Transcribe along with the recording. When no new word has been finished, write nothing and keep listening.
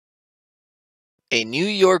A New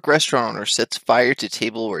York restaurant owner sets fire to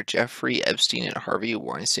table where Jeffrey Epstein and Harvey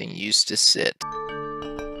Weinstein used to sit.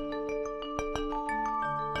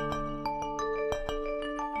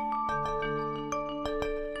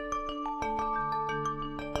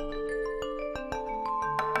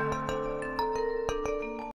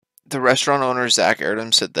 The restaurant owner, Zach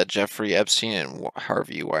Erdem, said that Jeffrey Epstein and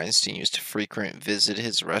Harvey Weinstein used to frequent visit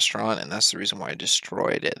his restaurant, and that's the reason why I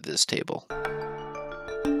destroyed this table.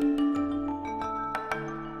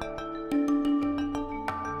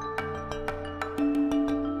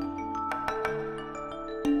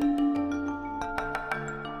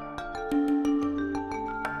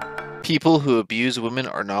 People who abuse women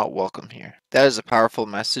are not welcome here. That is a powerful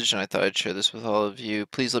message, and I thought I'd share this with all of you.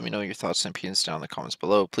 Please let me know your thoughts and opinions down in the comments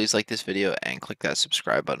below. Please like this video and click that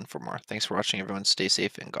subscribe button for more. Thanks for watching, everyone. Stay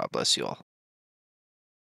safe, and God bless you all.